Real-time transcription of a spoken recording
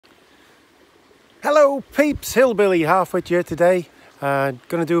Hello peeps, Hillbilly halfwit here today. Going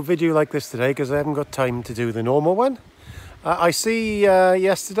to do a video like this today because I haven't got time to do the normal one. I see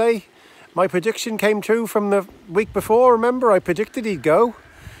yesterday my prediction came true from the week before. Remember, I predicted he'd go.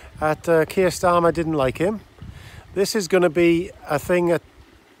 Keir Starmer didn't like him. This is going to be a thing that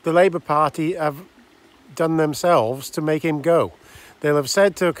the Labour Party have done themselves to make him go. They'll have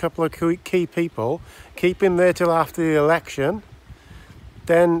said to a couple of key people, keep him there till after the election,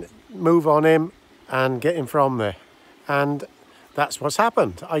 then move on him and get him from there. And that's what's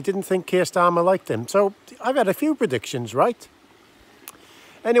happened. I didn't think Keir Starmer liked him, so I've had a few predictions right.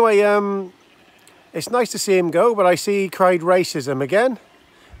 Anyway, it's nice to see him go, but I see he cried racism again.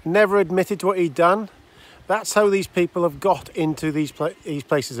 Never admitted to what he'd done. That's how these people have got into these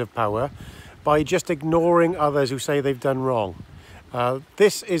places of power, by just ignoring others who say they've done wrong.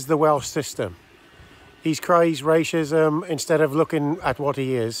 This is the Welsh system. He cries racism instead of looking at what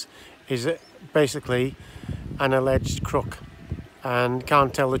he is basically an alleged crook and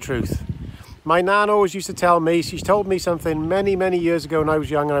can't tell the truth. My nan always used to tell me, she's told me something many years ago when I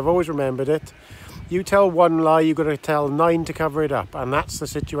was young, and I've always remembered it. You tell one lie, you've got to tell 9 to cover it up, and that's the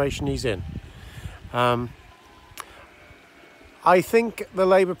situation he's in. I think the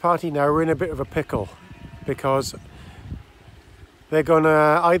Labour Party now are in a bit of a pickle because they're going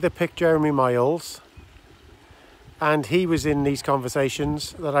to either pick Jeremy Miles, and he was in these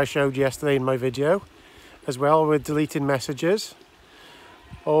conversations that I showed yesterday in my video as well with deleting messages,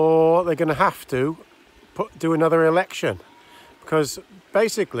 or they're going to have to do another election, because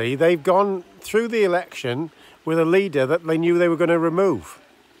basically they've gone through the election with a leader that they knew they were going to remove,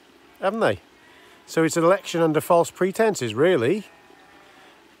 haven't they? So it's an election under false pretenses, really.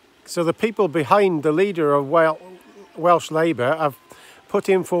 So the people behind the leader of Welsh Labour have put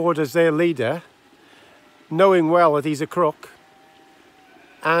him forward as their leader, knowing well that he's a crook,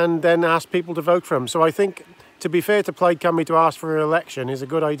 and then asked people to vote for him. So I think, to be fair to Plaid Cymru, to ask for an election is a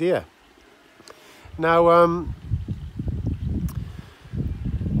good idea. Now,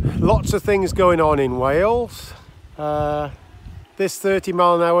 lots of things going on in Wales. This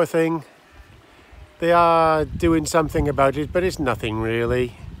 30-mile-an-hour thing, they are doing something about it, but it's nothing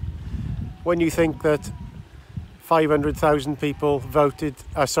really. When you think that 500,000 people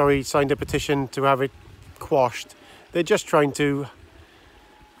signed a petition to have it quashed, they're just trying to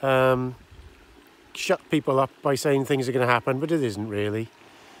shut people up by saying things are going to happen, but it isn't really.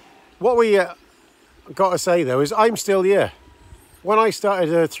 What we got to say though is I'm still here. When I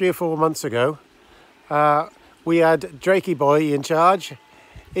started 3 or 4 months ago, we had Drakey Boy in charge.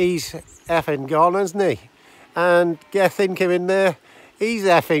 He's effing gone, hasn't he? And Gething came in there. He's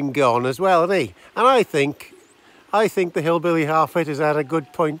effing gone as well, isn't he? And I think the Hillbilly halfwit has had a good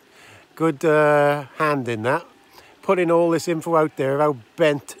hand in that, putting all this info out there of how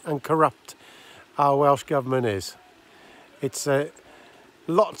bent and corrupt our Welsh government is. It's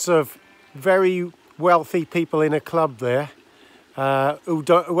lots of very wealthy people in a club there who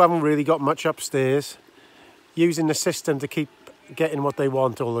haven't really got much upstairs, using the system to keep getting what they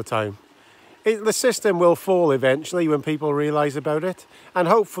want all the time. The system will fall eventually when people realise about it, and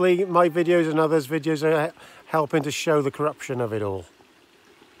hopefully my videos and others' videos are helping to show the corruption of it all.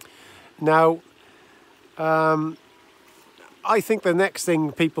 Now, I think the next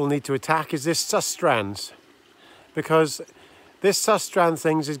thing people need to attack is this sustrans, because this sustrans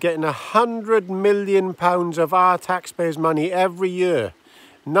thing is getting £100 million of our taxpayers' money every year.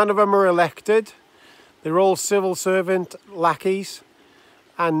 None of them are elected. They're all civil servant lackeys,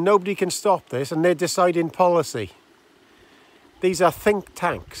 and nobody can stop this, and they're deciding policy. These are think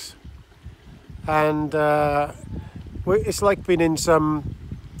tanks, and it's like being in some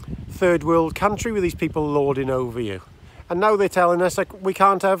third world country with these people lording over you. And now they're telling us, like, we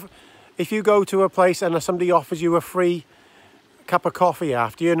can't have, if you go to a place and somebody offers you a free cup of coffee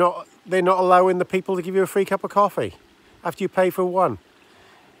after, they're not allowing the people to give you a free cup of coffee after you pay for one.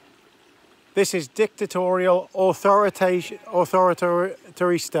 This is dictatorial, authoritarian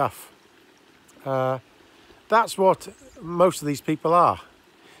stuff. That's what most of these people are.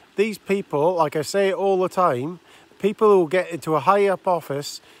 These people, like I say all the time, people who get into a high up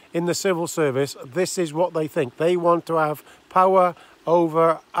office in the civil service, this is what they think. They want to have power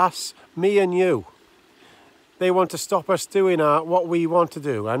over us, me and you. They want to stop us doing what we want to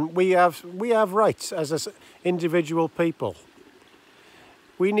do, and we have rights as individual people.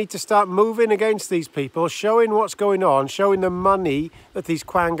 We need to start moving against these people, showing what's going on, showing the money that these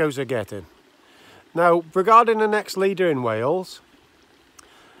quangos are getting. Now, regarding the next leader in Wales,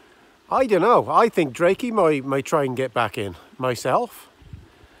 I don't know. I think Drakey might try and get back in myself,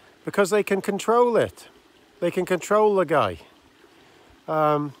 because they can control it. They can control the guy.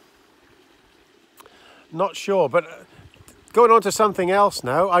 Not sure, but going on to something else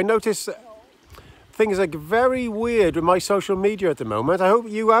now. I notice things are very weird with my social media at the moment. I hope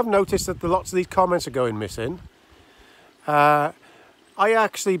you have noticed that lots of these comments are going missing. I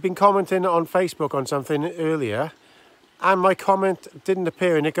actually been commenting on Facebook on something earlier, and my comment didn't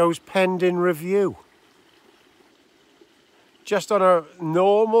appear, and it goes pending review. Just on a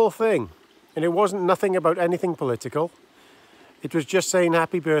normal thing. And it wasn't nothing about anything political. It was just saying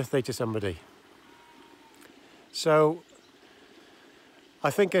happy birthday to somebody. So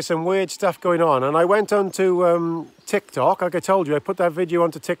I think there's some weird stuff going on. And I went on to TikTok. Like I told you, I put that video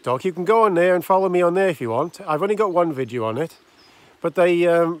onto TikTok. You can go on there and follow me on there if you want. I've only got one video on it. But they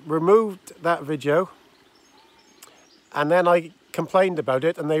removed that video. And then I complained about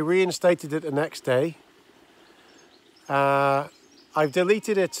it, and they reinstated it the next day. I've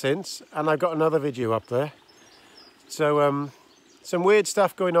deleted it since, and I've got another video up there. So some weird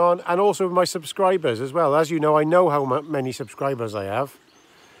stuff going on, and also with my subscribers as well. As you know how many subscribers I have.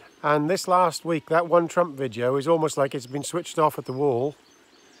 And this last week, that one Trump video is almost like it's been switched off at the wall.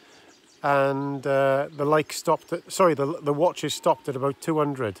 And the likes stopped at, sorry, the watches stopped at about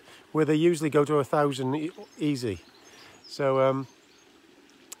 200, where they usually go to 1,000 easy. So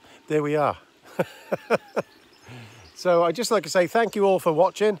there we are. So I'd just like to say thank you all for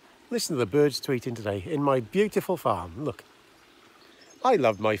watching. Listen to the birds tweeting today in my beautiful farm. Look, I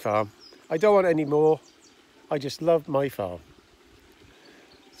love my farm. I don't want any more. I just love my farm.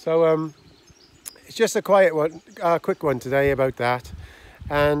 So it's just a quiet one, quick one today about that.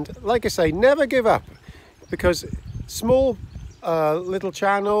 And like I say, never give up, because small little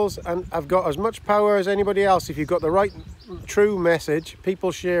channels and have got as much power as anybody else. If you've got the right true message,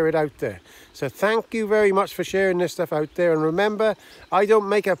 people share it out there. So thank you very much for sharing this stuff out there. And remember, I don't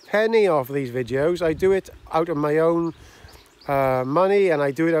make a penny off these videos. I do it out of my own money, and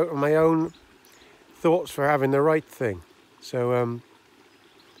I do it out of my own thoughts for having the right thing. So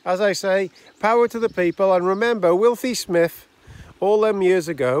as I say, power to the people. And remember, Wilfie Smith, all them years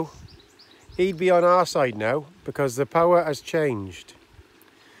ago, he'd be on our side now, because the power has changed.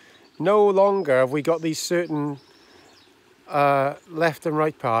 No longer have we got these certain left and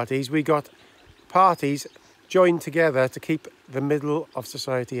right parties. We got parties joined together to keep the middle of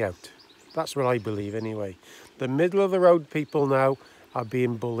society out. That's what I believe anyway. The middle of the road people now are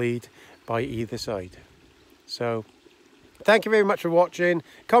being bullied by either side. So thank you very much for watching.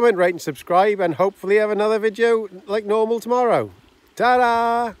 Comment, rate and subscribe, and hopefully have another video like normal tomorrow.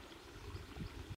 Ta-da!